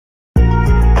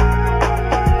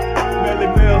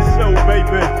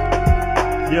baby.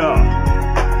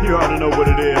 Yeah, you ought to know what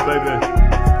it is, baby.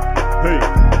 Hey,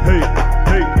 hey,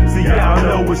 hey. See, y'all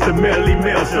know it's the Melly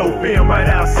Show. Film right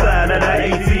outside of the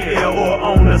ATL or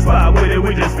on the spot with it.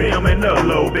 We just film and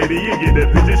upload, baby. You get the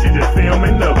picture, she just film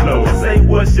and upload. Say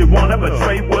what she wanna,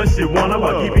 portray what she wanna,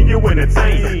 while keeping you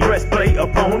entertained. Press play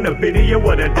upon the video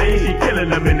of the day. She killing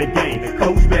them in the game.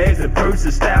 Coach bags and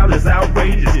purses, style is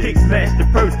outrageous. Kick smash the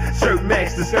purse, shirt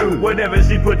match the skirt. Whatever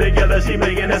she put together, she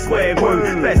making a swag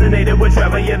word. Fascinated with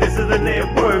travel, yeah, this is the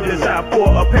network. The shop for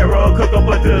apparel, cook up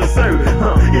a dessert.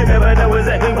 You never know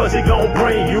exactly what she gon'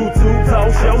 bring. YouTube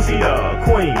talk show, she a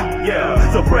queen,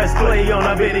 yeah. So press play on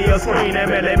a video screen and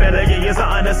better get you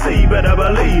something to see. Better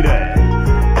believe that.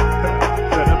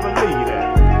 Better believe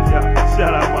that. Yeah,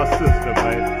 shout out my sister,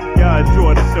 man. Y'all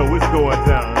enjoy the show. It's going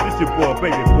down. It's your boy,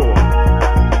 baby boy.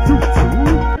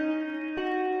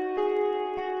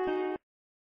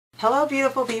 Hello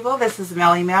beautiful people, this is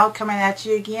Melly coming at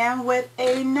you again with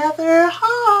another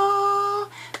haul.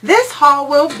 This haul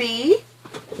will be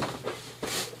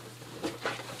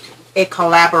a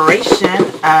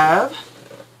collaboration of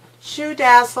Shoe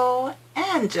Dazzle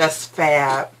and Just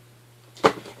Fab.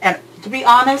 And to be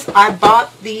honest, I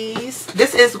bought these.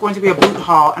 This is going to be a boot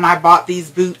haul, and I bought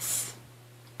these boots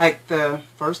like the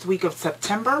first week of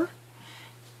September.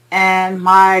 And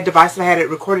my device that I had it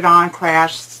recorded on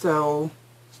crashed, so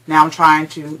now I'm trying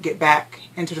to get back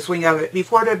into the swing of it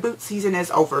before the boot season is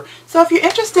over. So if you're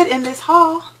interested in this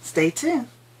haul, stay tuned.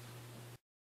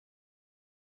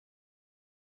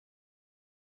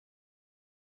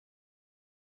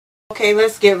 Okay,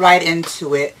 let's get right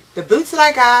into it. The boots that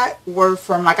I got were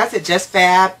from, like I said, Just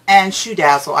Fab and Shoe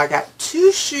Dazzle. I got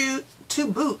two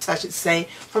boots, I should say,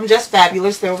 from Just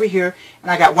Fabulous. They're over here.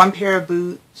 And I got one pair of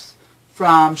boots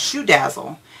from Shoe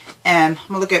Dazzle. And I'm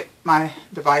going to look at my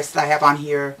device that I have on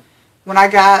here. When I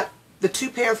got the two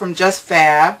pair from Just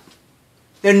Fab,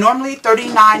 they're normally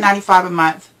 $39.95 a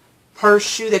month per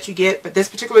shoe that you get. But this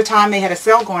particular time they had a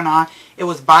sale going on. It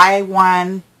was buy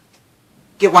one,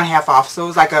 get one half off. So it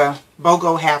was like a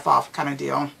BOGO half off kind of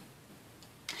deal.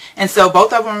 And so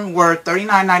both of them were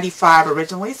 $39.95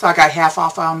 originally. So I got half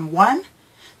off on one.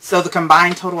 So the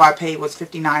combined total I paid was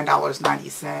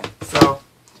 $59.90. So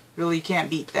really you can't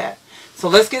beat that. So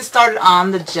let's get started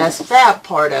on the Just Fab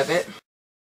part of it.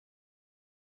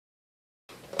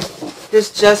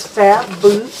 This Just Fab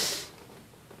boot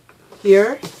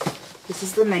here. This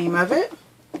is the name of it.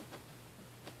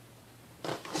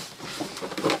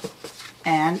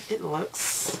 And it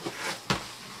looks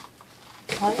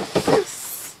like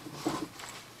this.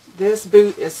 This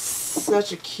boot is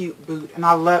such a cute boot. And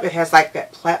I love it. It has like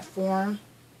that platform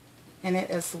in it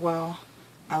as well.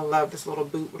 I love this little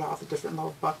boot with all the different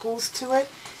little buckles to it.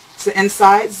 It's an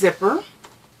inside zipper.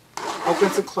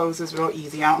 Opens and closes real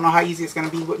easy. I don't know how easy it's going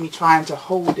to be with me trying to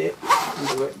hold it and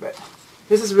do it, but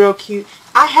this is real cute.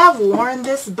 I have worn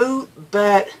this boot,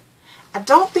 but I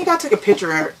don't think I took a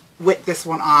picture with this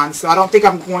one on, so I don't think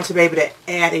I'm going to be able to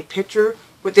add a picture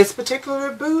with this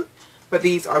particular boot, but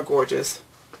these are gorgeous.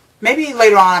 Maybe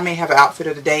later on I may have an outfit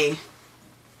of the day,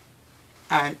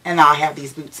 and I'll have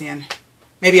these boots in.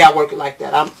 Maybe I'll work it like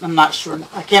that. I'm not sure.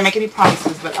 I can't make any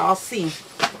promises, but I'll see.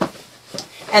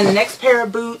 And the next pair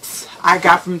of boots I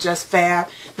got from Just Fab.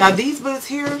 Now these boots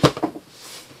here,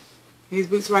 these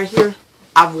boots right here,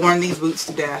 I've worn these boots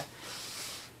to death.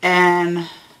 And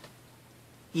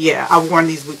yeah, I've worn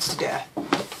these boots to death.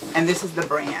 And this is the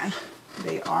brand.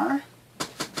 They are.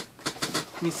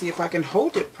 Let me see if I can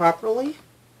hold it properly.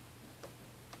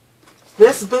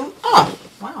 This boot, oh,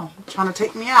 wow, trying to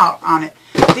take me out on it.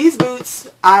 These boots,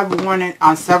 I've worn it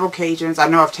on several occasions. I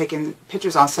know I've taken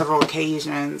pictures on several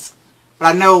occasions.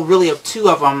 But I know really of two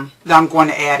of them that I'm going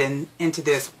to add into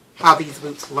this, how these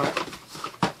boots look.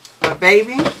 But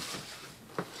baby,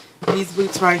 these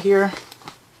boots right here,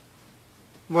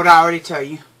 what I already tell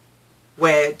you,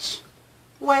 wedge-tastic.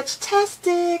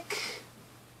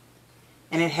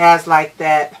 And it has like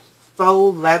that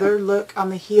faux leather look on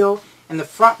the heel and the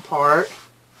front part.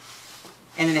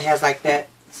 And then it has like that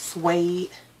suede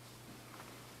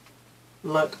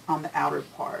look on the outer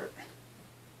part.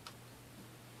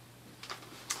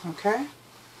 Okay.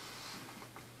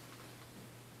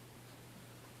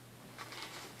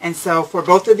 And so for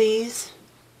both of these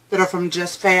that are from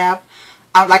Just Fab,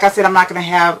 like I said, I'm not going to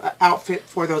have an outfit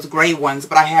for those gray ones,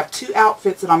 but I have two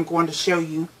outfits that I'm going to show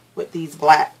you with these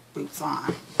black boots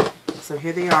on. So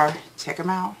here they are. Check them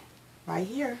out right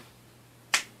here.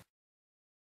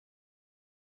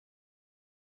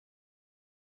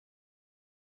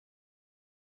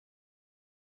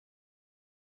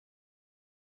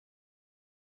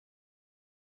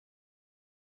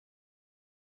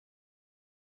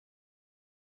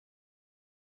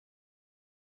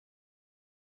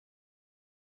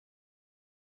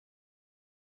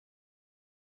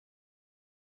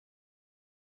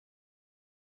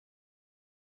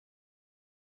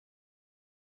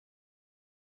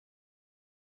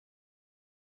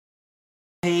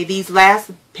 Okay, these last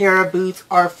pair of boots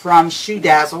are from Shoe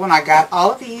Dazzle, and I got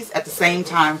all of these at the same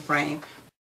time frame.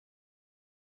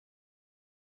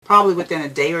 Probably within a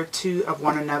day or two of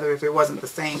one another if it wasn't the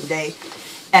same day.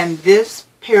 And this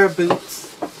pair of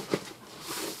boots,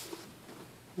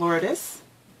 Lourdes.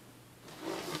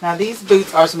 Now these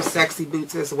boots are some sexy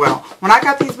boots as well. When I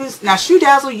got these boots, now Shoe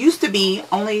Dazzle used to be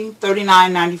only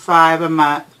 $39.95 a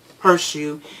month per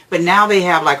shoe, but now they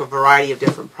have like a variety of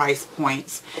different price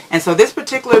points. And so this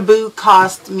particular boot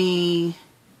cost me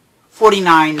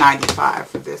 $49.95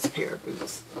 for this pair of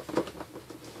boots.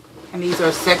 And these are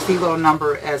a sexy little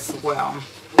number as well.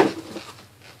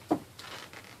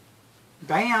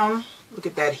 Bam! Look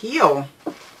at that heel.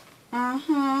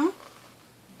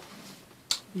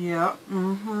 Yep.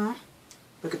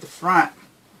 Look at the front.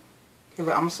 Okay,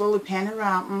 look, I'm slowly pan it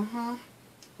around.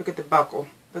 Look at the buckle.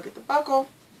 Look at the buckle.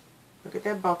 Look at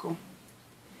that buckle.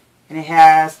 And it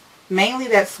has mainly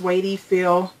that suede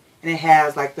feel, and it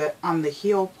has like the on the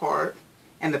heel part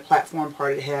and the platform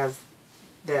part, it has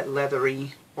that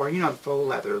leathery, or you know, the faux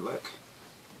leather look.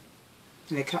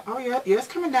 And it oh yeah, it's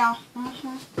coming down.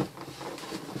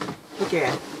 Look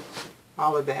at it.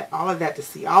 All of that to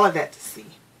see, all of that to see.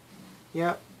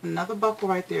 Yep, another buckle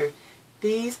right there.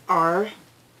 These are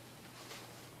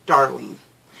darling.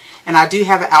 And I do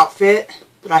have an outfit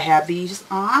that I have these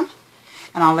on.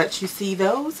 And I'll let you see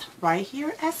those right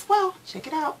here as well. Check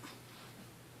it out.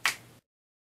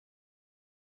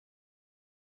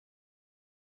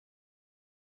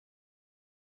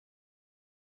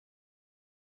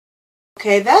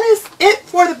 Okay, that is it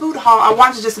for the boot haul. I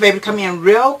wanted to just be able to come in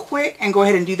real quick and go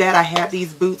ahead and do that. I have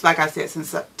these boots, like I said, since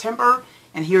September.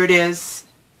 And here it is,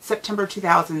 September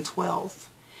 2012.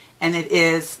 And it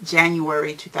is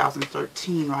January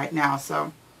 2013 right now.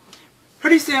 So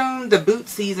pretty soon the boot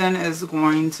season is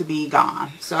going to be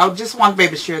gone. So I just want to be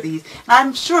able to share these. And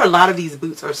I'm sure a lot of these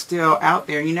boots are still out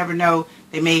there. You never know.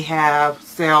 They may have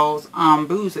sales on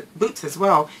boots as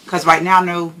well. Because right now,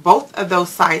 no, both of those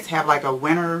sites have like a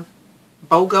winter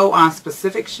BOGO on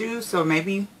specific shoes. So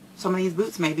maybe some of these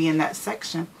boots may be in that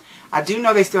section. I do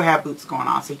know they still have boots going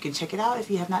on. So you can check it out if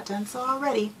you have not done so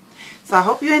already. So I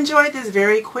hope you enjoyed this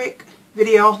very quick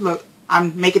video. Look,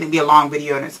 I'm making it be a long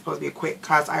video and it's supposed to be a quick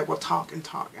because I will talk and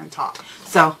talk and talk.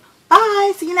 So,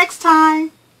 bye. See you next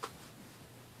time.